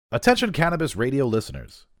Attention cannabis radio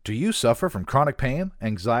listeners. Do you suffer from chronic pain,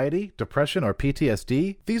 anxiety, depression, or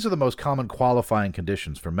PTSD? These are the most common qualifying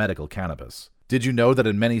conditions for medical cannabis. Did you know that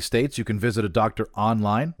in many states you can visit a doctor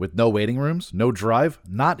online with no waiting rooms, no drive,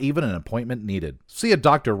 not even an appointment needed? See a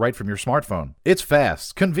doctor right from your smartphone. It's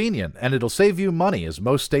fast, convenient, and it'll save you money as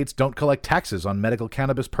most states don't collect taxes on medical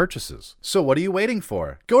cannabis purchases. So what are you waiting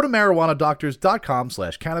for? Go to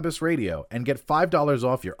marijuanadoctors.com/cannabisradio and get $5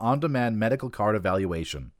 off your on-demand medical card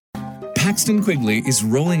evaluation. Paxton Quigley is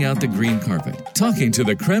rolling out the green carpet, talking to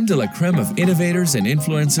the creme de la creme of innovators and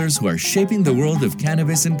influencers who are shaping the world of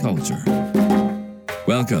cannabis and culture.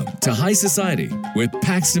 Welcome to High Society with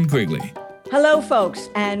Paxton Quigley. Hello,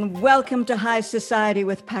 folks, and welcome to High Society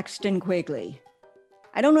with Paxton Quigley.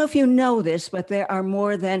 I don't know if you know this, but there are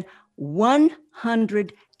more than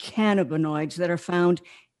 100 cannabinoids that are found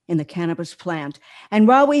in the cannabis plant. And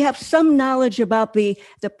while we have some knowledge about the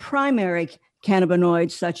primary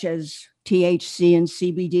cannabinoids, such as THC and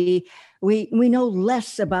CBD, we know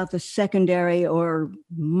less about the secondary or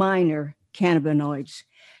minor cannabinoids.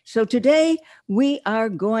 So today we are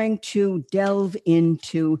going to delve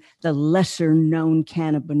into the lesser known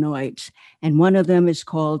cannabinoids, and one of them is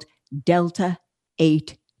called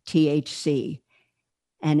Delta-8 THC.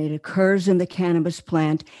 And it occurs in the cannabis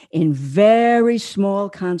plant in very small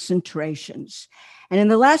concentrations. And in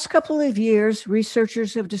the last couple of years,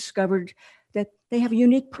 researchers have discovered that they have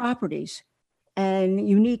unique properties and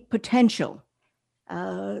unique potential.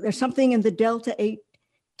 There's something in the Delta-8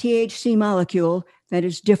 THC molecule that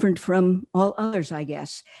is different from all others, I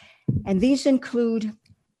guess. And these include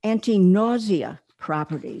anti-nausea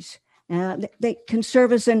properties. They can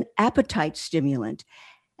serve as an appetite stimulant.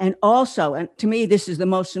 And also, and to me, this is the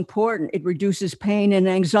most important, it reduces pain and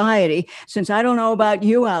anxiety, since I don't know about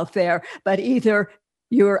you out there, but either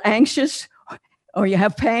you're anxious or you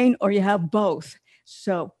have pain, or you have both.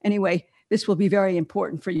 So anyway, this will be very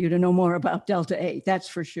important for you to know more about Delta-8, that's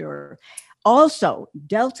for sure. Also,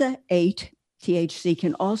 Delta-8 THC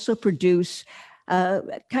can also produce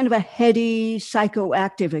kind of a heady,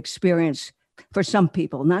 psychoactive experience for some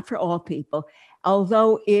people, not for all people,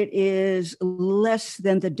 although it is less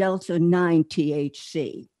than the Delta-9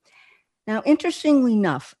 THC. Now, interestingly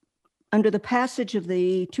enough, under the passage of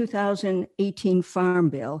the 2018 Farm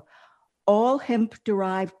Bill, all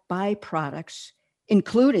hemp-derived byproducts,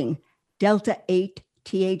 including Delta-8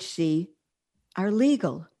 THC, are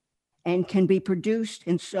legal and can be produced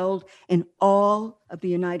and sold in all of the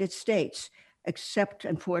United States, except,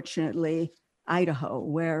 unfortunately, Idaho,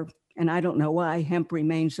 where, and I don't know why, hemp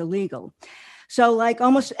remains illegal. So like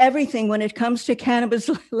almost everything when it comes to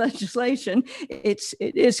cannabis legislation, it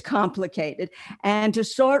is complicated. And to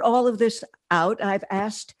sort all of this out, I've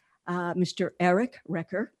asked Mr. Eric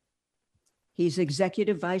Recker. He's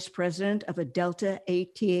executive vice president of a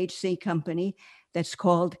Delta-8 THC company that's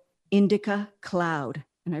called Indica Cloud.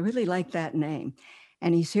 And I really like that name.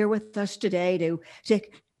 And he's here with us today to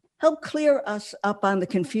help clear us up on the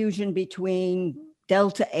confusion between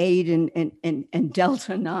Delta-8 and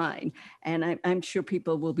Delta-9. And I'm sure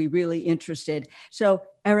people will be really interested. So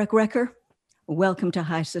Eric Recker, welcome to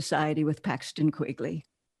High Society with Paxton Quigley.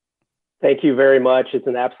 Thank you very much. It's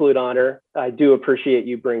an absolute honor. I do appreciate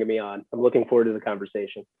you bringing me on. I'm looking forward to the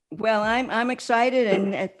conversation. Well, I'm excited,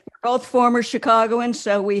 and we're both former Chicagoans,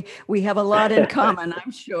 so we have a lot in common,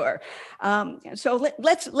 I'm sure. So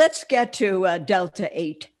let's get to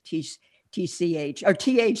Delta-8 TCH or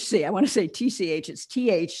THC. I want to say TCH. It's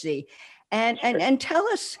THC, and tell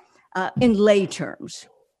us in lay terms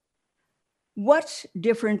what's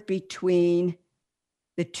different between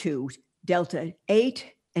the two, Delta-8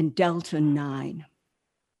 and Delta-9?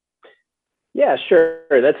 Yeah, sure.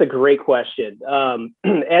 That's a great question.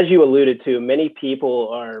 As you alluded to, many people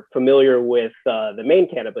are familiar with the main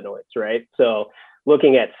cannabinoids, right? So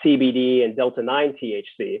looking at CBD and Delta-9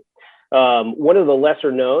 THC. One of the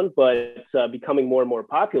lesser known, but becoming more and more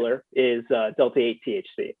popular is Delta-8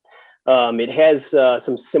 THC. It has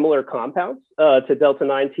some similar compounds to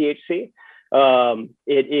Delta-9 THC.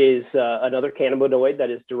 It is another cannabinoid that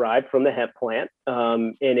is derived from the hemp plant,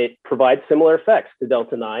 and it provides similar effects to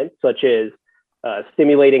Delta-9, such as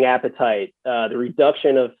stimulating appetite, the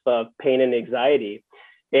reduction of pain and anxiety,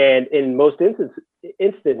 and in most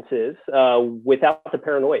instances, without the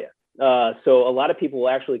paranoia. So a lot of people will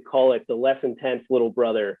actually call it the less intense little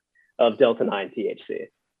brother of Delta-9 THC.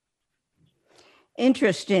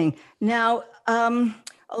 Interesting. Now,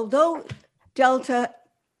 although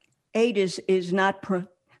Delta-8 is not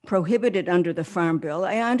prohibited under the Farm Bill,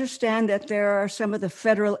 I understand that there are some of the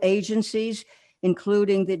federal agencies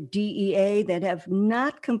including the DEA, that have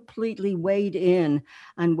not completely weighed in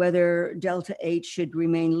on whether Delta 8 should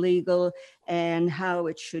remain legal and how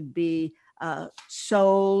it should be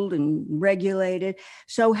sold and regulated.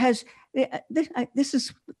 So this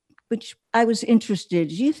is which I was interested.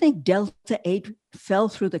 Do you think Delta 8 fell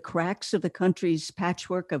through the cracks of the country's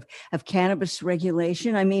patchwork of cannabis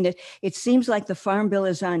regulation? I mean, it seems like the Farm Bill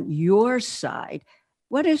is on your side.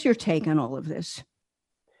 What is your take on all of this?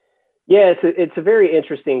 Yeah, it's a very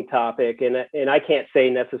interesting topic, and I can't say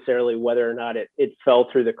necessarily whether or not it fell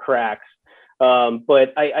through the cracks.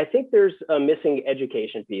 But I think there's a missing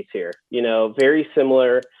education piece here, very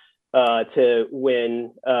similar to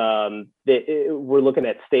when we're looking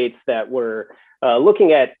at states that were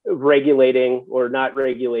looking at regulating or not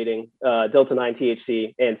regulating Delta-9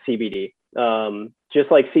 THC and CBD.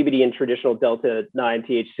 Just like CBD and traditional Delta-9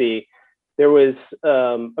 THC, there was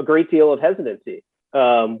a great deal of hesitancy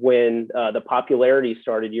when the popularity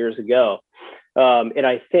started years ago. And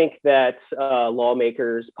I think that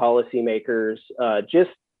lawmakers, policymakers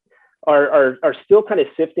just are still kind of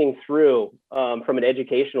sifting through from an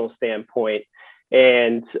educational standpoint.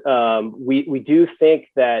 And we do think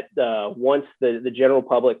that once the general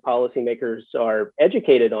public, policymakers are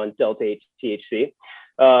educated on Delta-8 THC,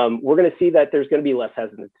 we're going to see that there's going to be less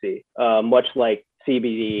hesitancy, much like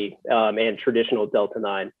CBD and traditional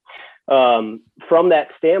Delta-9. From that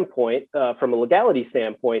standpoint, from a legality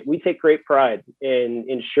standpoint, we take great pride in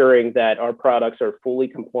ensuring that our products are fully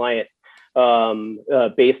compliant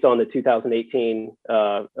based on the 2018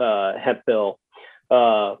 hemp bill.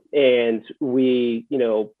 And we,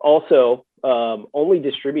 also only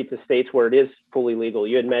distribute to states where it is fully legal.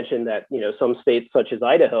 You had mentioned that, some states such as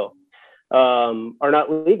Idaho are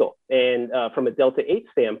not legal. And from a Delta-8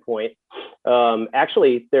 standpoint,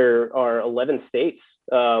 actually, there are 11 states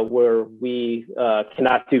where we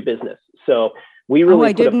cannot do business. So we really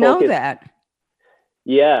I didn't know that.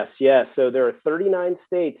 Yes. So there are 39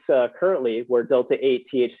 states currently where Delta-8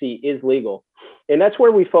 THC is legal. And that's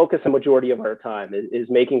where we focus a majority of our time is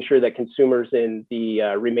making sure that consumers in the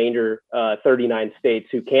remainder 39 states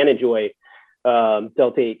who can enjoy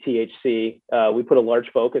Delta-8 THC, we put a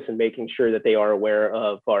large focus in making sure that they are aware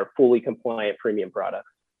of our fully compliant premium products.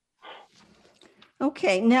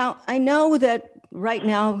 Okay. Now, I know that right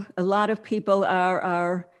now a lot of people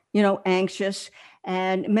are anxious,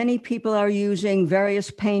 and many people are using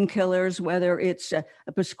various painkillers, whether it's a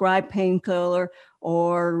prescribed painkiller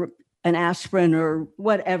or an aspirin or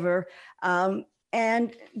whatever.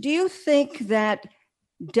 And do you think that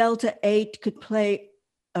Delta-8 could play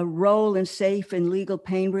a role in safe and legal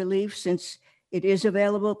pain relief, since it is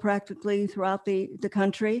available practically throughout the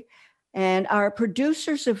country? And are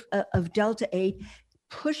producers of Delta-8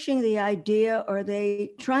 pushing the idea, or are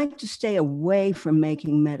they trying to stay away from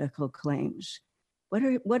making medical claims?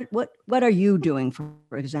 What are you doing,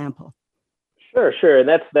 for example? Sure.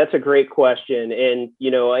 That's a great question. And,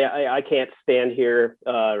 I can't stand here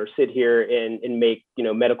or sit here and make,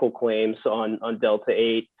 medical claims on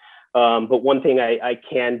Delta-8. But one thing I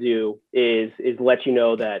can do is let you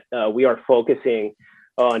know that we are focusing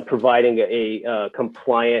on providing a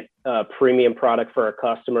compliant premium product for our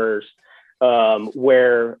customers,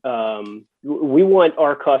 where we want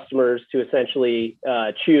our customers to essentially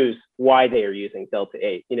choose why they are using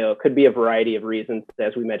Delta-8. It could be a variety of reasons,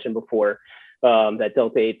 as we mentioned before, that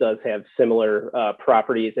Delta-8 does have similar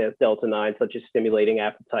properties as Delta-9, such as stimulating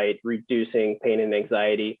appetite, reducing pain and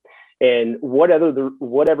anxiety. And whatever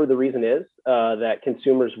the reason is that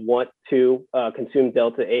consumers want to consume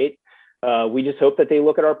Delta-8, we just hope that they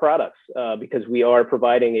look at our products because we are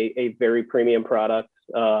providing a very premium product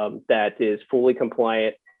that is fully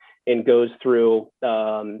compliant and goes through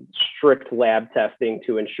strict lab testing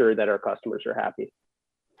to ensure that our customers are happy.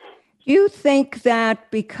 Do you think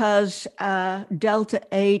that because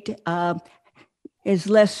Delta-8 is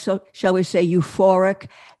less, so, shall we say, euphoric,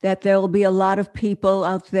 that there will be a lot of people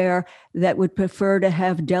out there that would prefer to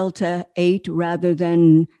have Delta-8 rather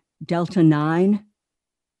than Delta-9?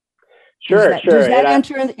 Sure. Does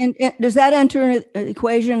that enter an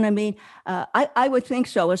equation? I mean, I would think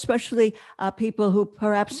so, especially people who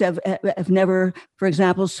perhaps have never, for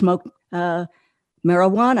example, smoked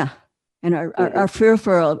marijuana and are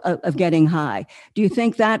fearful of getting high. Do you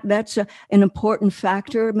think that that's an important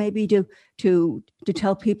factor, maybe to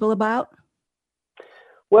tell people about?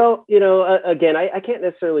 Well, again, I can't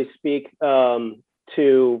necessarily speak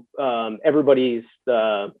to everybody's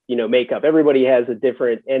makeup. Everybody has a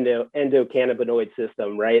different endocannabinoid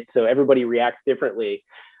system, right? So everybody reacts differently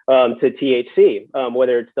to THC,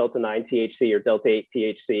 whether it's Delta-9 THC or Delta-8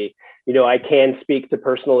 THC. I can speak to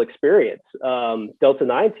personal experience.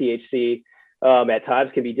 Delta-9 THC at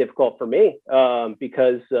times can be difficult for me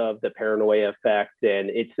because of the paranoia effect, and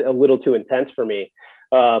it's a little too intense for me.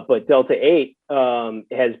 But Delta 8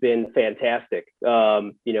 has been fantastic.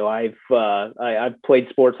 I've played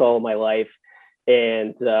sports all of my life,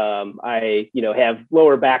 and I have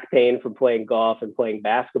lower back pain from playing golf and playing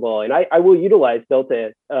basketball, and I will utilize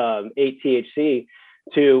Delta 8 THC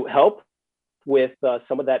to help with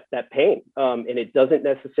some of that pain, and it doesn't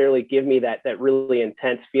necessarily give me that really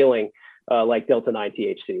intense feeling like Delta 9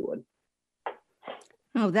 THC would.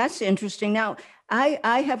 Oh, that's interesting. Now,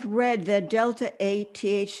 I have read that Delta 8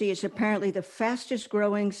 THC is apparently the fastest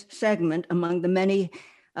growing segment among the many,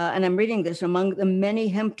 and I'm reading this, among the many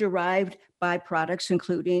hemp-derived byproducts,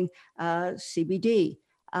 including CBD.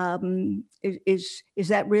 Is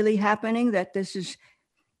that really happening? That this is,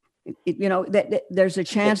 that there's a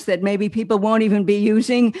chance that maybe people won't even be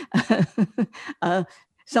using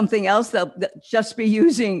something else. They'll just be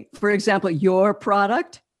using, for example, your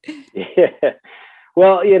product? Yeah.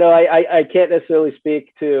 Well, I can't necessarily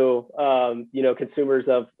speak to, consumers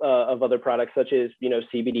of other products such as,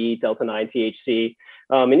 CBD, Delta 9 THC,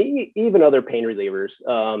 and even other pain relievers.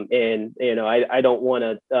 I don't want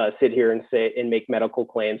to sit here and say and make medical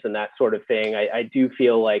claims and that sort of thing. I do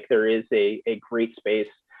feel like there is a great space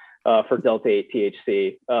for Delta 8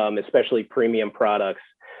 THC, especially premium products.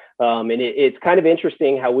 And it's kind of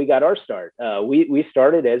interesting how we got our start. We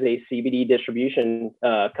started as a CBD distribution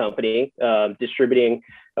company, distributing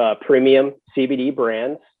premium CBD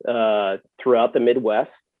brands throughout the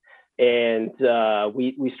Midwest. And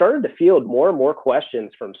we started to field more and more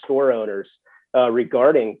questions from store owners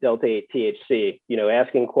regarding Delta 8 THC,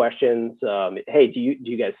 asking questions. Hey, do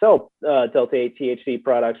you guys sell Delta 8 THC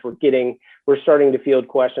products? We're starting to field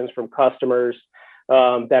questions from customers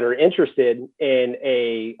that are interested in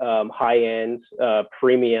a high-end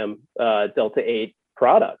premium Delta 8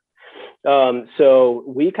 product. So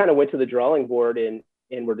we kind of went to the drawing board and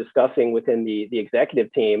we're discussing within the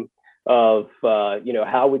executive team of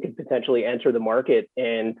how we could potentially enter the market.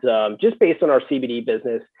 And just based on our CBD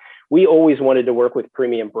business, we always wanted to work with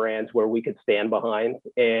premium brands where we could stand behind.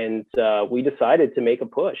 And we decided to make a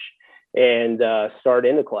push and start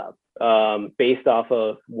IndaCloud. Based off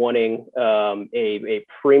of wanting a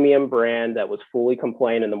premium brand that was fully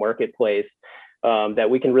compliant in the marketplace, that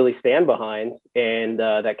we can really stand behind, and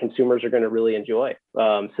that consumers are going to really enjoy.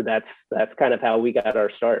 So that's kind of how we got our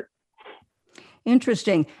start.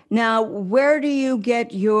 Interesting. Now, where do you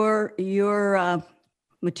get your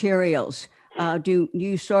materials? Do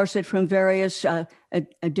you source it from various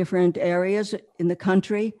different areas in the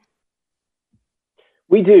country?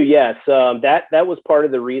 We do, yes. That was part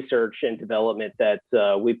of the research and development that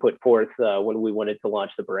we put forth when we wanted to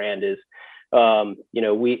launch the brand. Is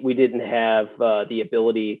we didn't have the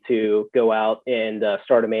ability to go out and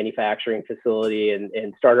start a manufacturing facility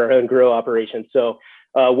and start our own grow operation. So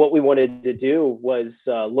what we wanted to do was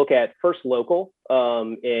look at first local.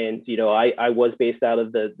 I was based out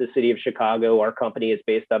of the city of Chicago. Our company is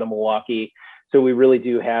based out of Milwaukee. So we really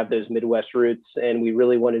do have those Midwest roots, and we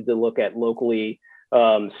really wanted to look at locally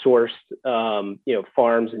sourced,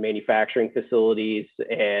 farms and manufacturing facilities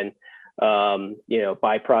and,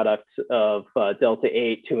 byproducts of Delta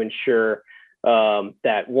 8 to ensure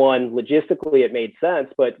that one, logistically it made sense,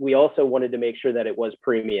 but we also wanted to make sure that it was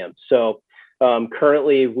premium. So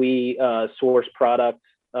currently we source products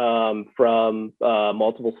from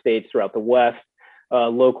multiple states throughout the West,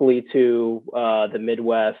 locally to the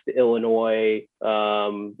Midwest, Illinois,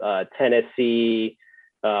 Tennessee,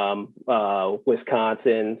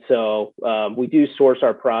 Wisconsin. So we do source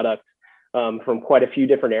our product from quite a few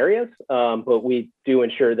different areas, but we do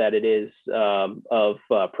ensure that it is of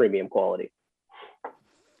premium quality.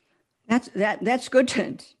 That's good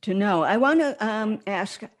to know. I want to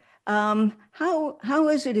ask, how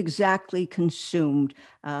is it exactly consumed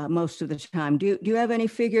most of the time? Do you have any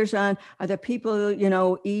figures on, are there people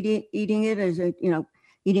eating it? Is it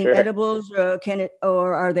eating Sure. edibles,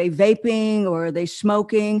 or are they vaping, or are they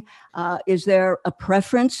smoking? Is there a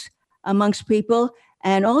preference amongst people?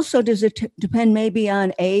 And also, does it depend maybe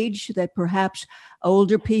on age, that perhaps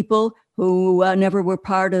older people who never were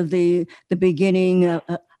part of the beginning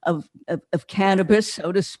of cannabis,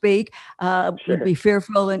 so to speak, would be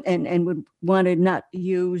fearful and would want to not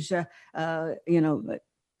use,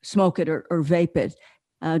 smoke it or vape it?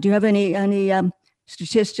 Do you have any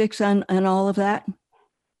statistics on all of that?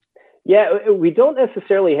 Yeah, we don't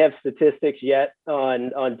necessarily have statistics yet on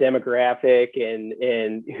demographic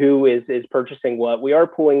and who is purchasing what. We are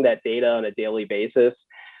pulling that data on a daily basis.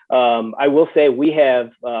 I will say we have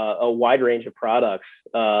a wide range of products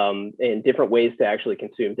and different ways to actually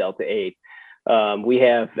consume Delta 8. We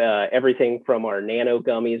have everything from our nano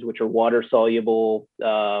gummies, which are water soluble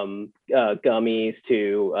gummies,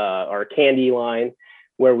 to our candy line,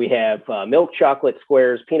 where we have milk chocolate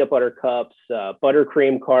squares, peanut butter cups,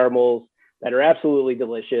 buttercream caramels that are absolutely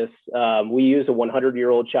delicious. We use a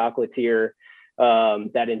 100-year-old chocolatier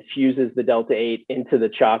that infuses the Delta 8 into the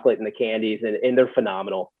chocolate and the candies, and they're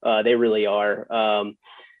phenomenal. They really are. A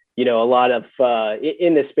lot of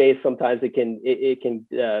in this space, sometimes it can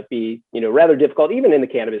be rather difficult, even in the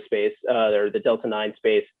cannabis space or the Delta 9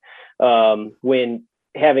 space, when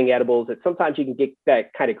having edibles, that sometimes you can get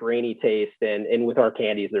that kind of grainy taste, and with our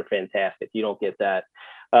candies, they're fantastic. You don't get that.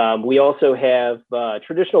 We also have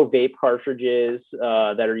traditional vape cartridges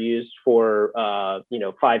that are used for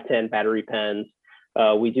 510 battery pens.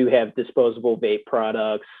 We do have disposable vape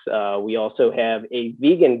products. We also have a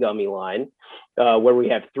vegan gummy line where we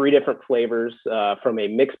have 3 different flavors, from a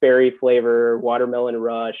mixed berry flavor, watermelon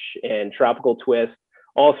rush, and tropical twist.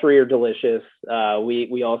 All 3 are delicious.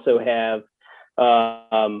 We also have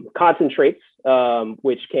concentrates,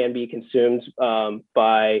 which can be consumed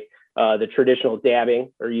by the traditional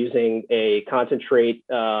dabbing or using a concentrate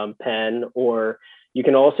pen, or you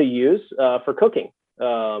can also use for cooking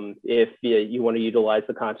if you want to utilize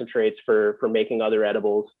the concentrates for making other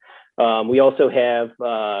edibles. We also have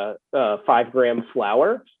 5-gram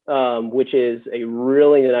flour, which is a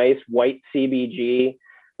really nice white CBG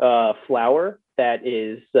flour that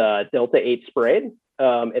is Delta 8 sprayed.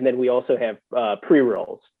 And then we also have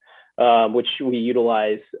pre-rolls, which we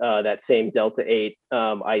utilize that same Delta 8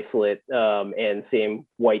 isolate and same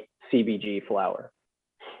white CBG flour.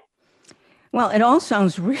 Well, it all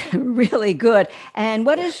sounds really good. And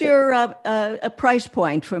what is your a price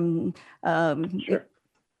point from? Sure.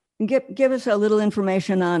 Give us a little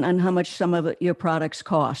information on how much some of your products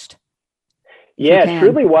cost. Yeah,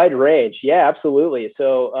 truly wide range. Yeah, absolutely.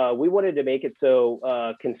 So we wanted to make it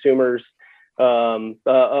so consumers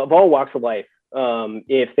of all walks of life,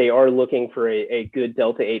 if they are looking for a good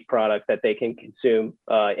Delta 8 product that they can consume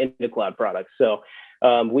in the cloud products. So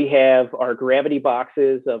we have our gravity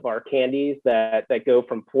boxes of our candies that go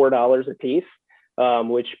from $4 a piece,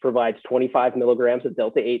 which provides 25 milligrams of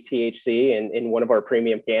Delta 8 THC in one of our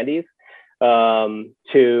premium candies,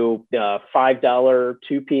 to $5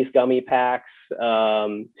 2-piece gummy packs,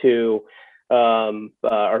 to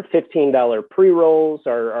our $15 pre-rolls,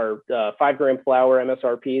 our 5-gram flour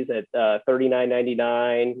MSRPs at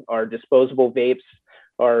 $39.99, our disposable vapes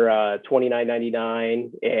are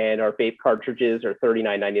 $29.99, and our vape cartridges are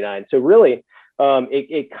 $39.99. So really,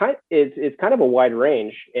 it's kind of a wide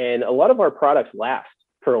range, and a lot of our products last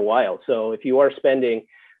for a while. So if you are spending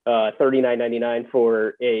 $39.99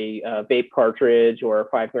 for a vape cartridge or a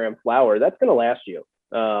 5-gram flour, that's going to last you.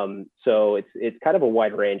 So it's kind of a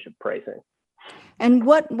wide range of pricing. And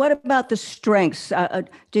what about the strengths?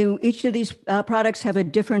 Do each of these products have a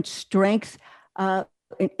different strength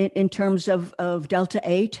in terms of Delta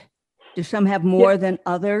 8? Do some have more than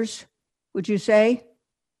others, would you say?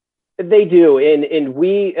 They do. And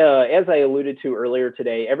we, as I alluded to earlier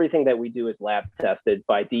today, everything that we do is lab tested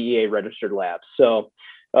by DEA registered labs. So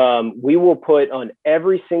we will put on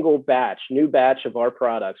every single new batch of our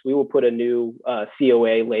products, we will put a new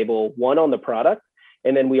COA label, one on the product,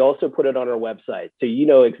 and then we also put it on our website, so you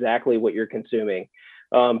know exactly what you're consuming.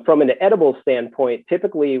 From an edible standpoint,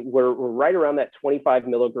 typically we're right around that 25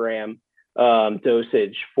 milligram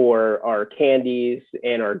dosage for our candies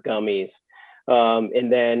and our gummies.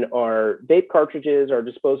 And then our vape cartridges, our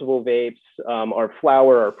disposable vapes, our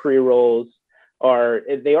flour, our pre-rolls,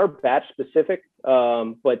 they are batch specific,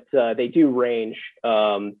 but they do range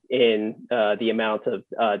in the amount of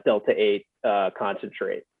Delta 8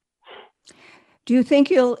 concentrate. Do you think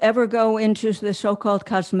you'll ever go into the so-called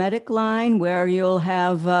cosmetic line where you'll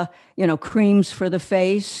have, creams for the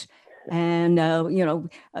face and,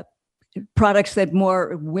 products that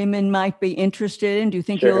more women might be interested in? Do you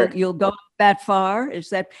think Sure. you'll go that far?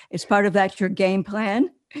 Is part of that your game plan?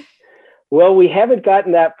 Well, we haven't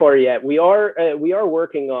gotten that far yet. We are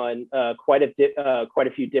working on quite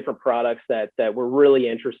a few different products that we're really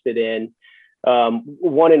interested in.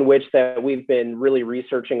 One in which that we've been really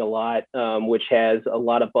researching a lot, which has a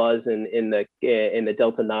lot of buzz in the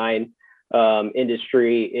Delta 9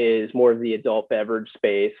 industry, is more of the adult beverage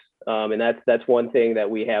space, and that's one thing that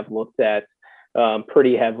we have looked at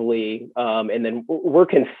pretty heavily. And then we're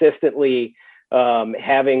consistently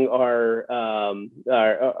having our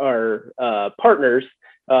partners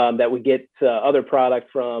that we get other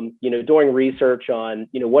products from, doing research on,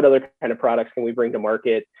 what other kind of products can we bring to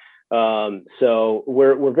market. So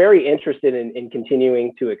we're very interested in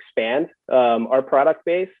continuing to expand our product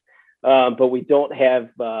base. but we don't have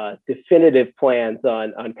definitive plans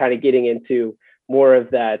on kind of getting into more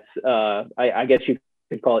of that. I guess you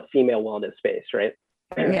could call it female wellness space, right?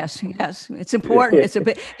 Yes, it's important.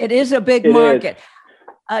 It is a big market.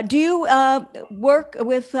 Do you work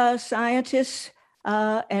with scientists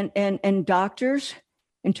and doctors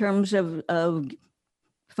in terms of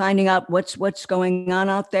finding out what's going on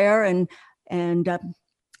out there and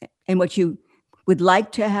what you would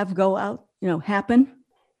like to have go out, happen?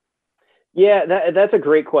 Yeah, that's a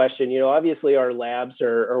great question. Obviously our labs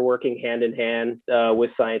are working hand in hand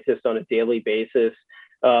with scientists on a daily basis.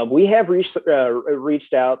 We have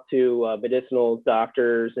reached out to medicinal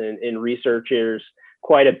doctors and researchers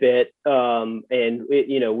quite a bit, and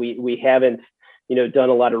we haven't done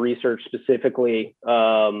a lot of research specifically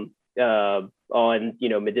on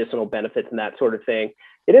medicinal benefits and that sort of thing.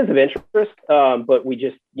 It is of interest, but we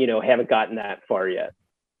just haven't gotten that far yet.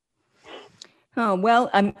 Oh, well,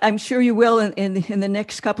 I'm sure you will in the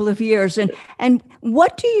next couple of years. And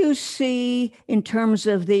what do you see in terms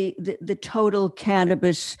of the total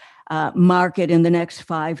cannabis market in the next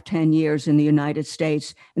 5-10 years in the United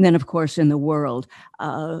States, and then of course in the world?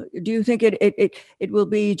 Do you think it will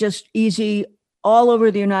be just easy all over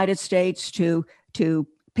the United States to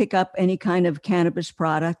pick up any kind of cannabis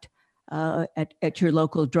product at your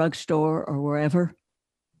local drugstore or wherever?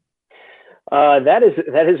 That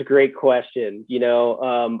is a great question.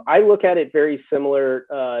 I look at it very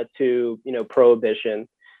similar to prohibition,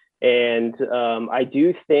 and I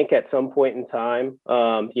do think at some point in time,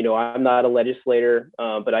 I'm not a legislator,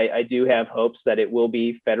 but I do have hopes that it will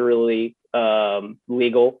be federally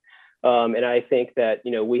legal, and I think that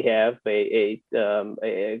we have a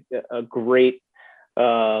great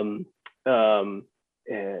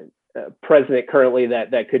president currently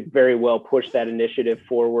that could very well push that initiative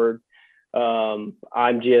forward.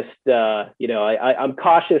 I'm just, I'm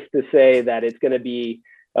cautious to say that it's going to be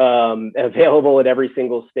available in every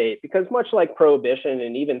single state, because much like prohibition,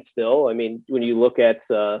 and even still, I mean, when you look at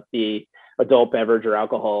the adult beverage or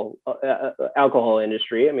alcohol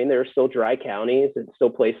industry, I mean, there are still dry counties and still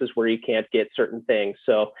places where you can't get certain things.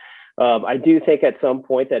 So I do think at some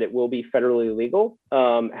point that it will be federally legal.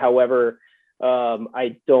 However,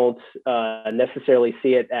 I don't necessarily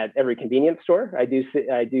see it at every convenience store. I do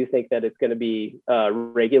think that it's going to be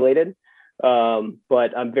regulated,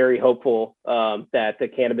 but I'm very hopeful that the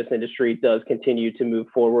cannabis industry does continue to move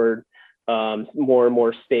forward. More and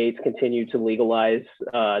more states continue to legalize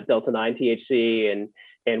Delta-9 THC,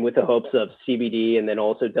 and with the hopes of CBD, and then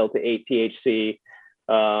also Delta-8 THC.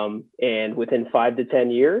 And within 5 to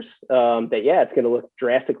 10 years, it's going to look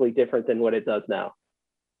drastically different than what it does now.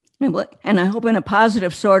 And I hope in a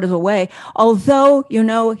positive sort of a way. Although,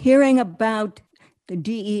 hearing about the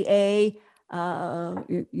DEA,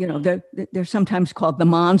 they're sometimes called the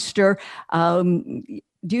monster. Do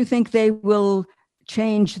you think they will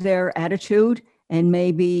change their attitude and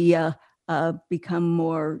maybe become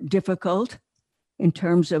more difficult in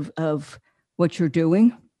terms of what you're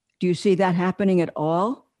doing? Do you see that happening at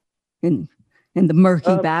all in the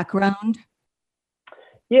murky background?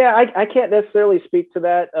 Yeah, I can't necessarily speak to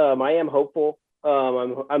that. I am hopeful.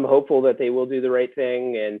 I'm hopeful that they will do the right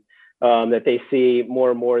thing, and that they see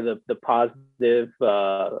more and more the positive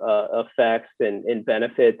effects and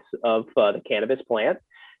benefits of the cannabis plant.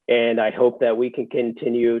 And I hope that we can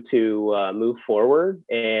continue to move forward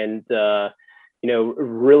and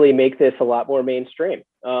really make this a lot more mainstream,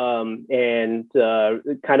 and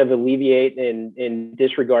kind of alleviate and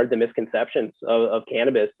disregard the misconceptions of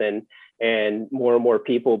cannabis, and more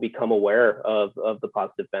people become aware of the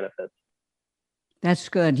positive benefits. That's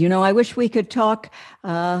good. I wish we could talk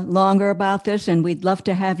longer about this, and we'd love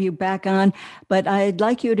to have you back on, but I'd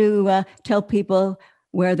like you to tell people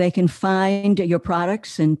where they can find your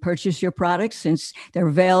products and purchase your products, since they're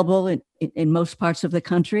available in most parts of the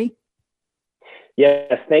country.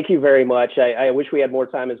 Yes, thank you very much. I wish we had more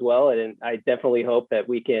time as well, and I definitely hope that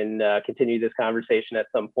we can continue this conversation at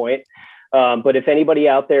some point. But if anybody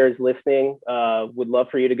out there is listening, would love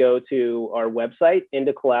for you to go to our website,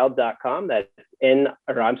 indicaloud.com. That's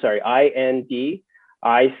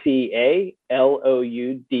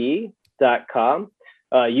INDICALOUD.com.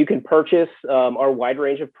 You can purchase our wide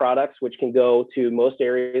range of products, which can go to most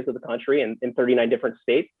areas of the country in 39 different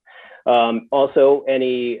states. Also,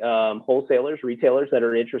 any wholesalers, retailers that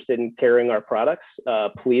are interested in carrying our products,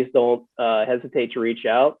 please don't hesitate to reach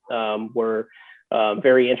out. We're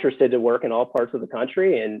very interested to work in all parts of the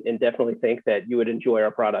country, and definitely think that you would enjoy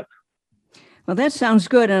our products. Well, that sounds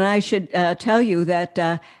good. And I should tell you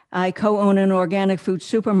that I co-own an organic food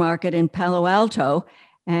supermarket in Palo Alto,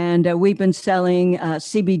 And we've been selling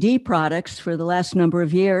CBD products for the last number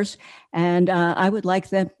of years. And I'd like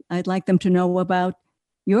them to know about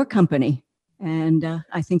your company. And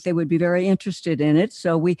I think they would be very interested in it.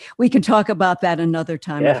 So we can talk about that another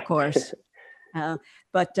time, of course.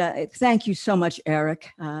 But thank you so much,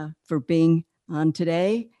 Eric, for being on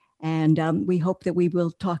today. And we hope that we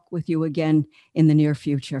will talk with you again in the near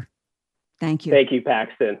future. Thank you. Thank you,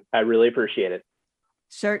 Paxton. I really appreciate it.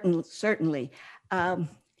 Certainly. I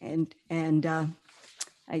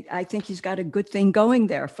think he's got a good thing going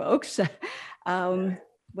there, folks.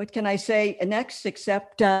 What can I say next,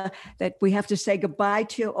 except that we have to say goodbye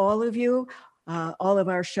to all of you. All of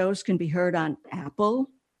our shows can be heard on Apple,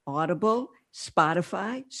 Audible,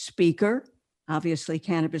 Spotify, Speaker, obviously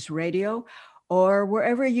Cannabis Radio, or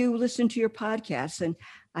wherever you listen to your podcasts. And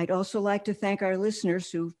I'd also like to thank our listeners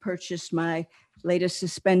who've purchased my latest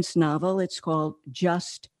suspense novel. It's called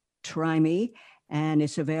Just Try Me, and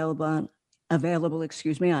it's available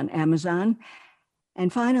on Amazon.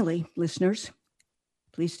 And finally, listeners,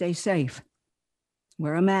 please stay safe,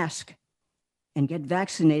 wear a mask, and get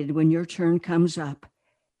vaccinated when your turn comes up.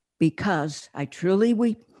 Because I truly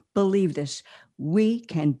believe this, we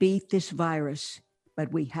can beat this virus,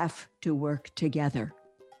 but we have to work together.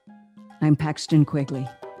 I'm Paxton Quigley.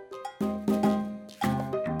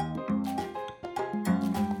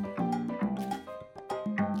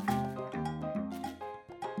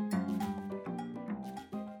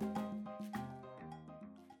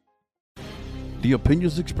 The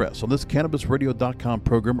opinions expressed on this CannabisRadio.com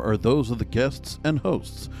program are those of the guests and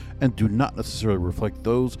hosts and do not necessarily reflect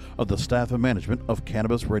those of the staff and management of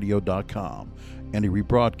CannabisRadio.com. Any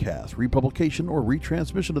rebroadcast, republication, or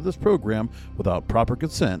retransmission of this program without proper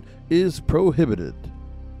consent is prohibited.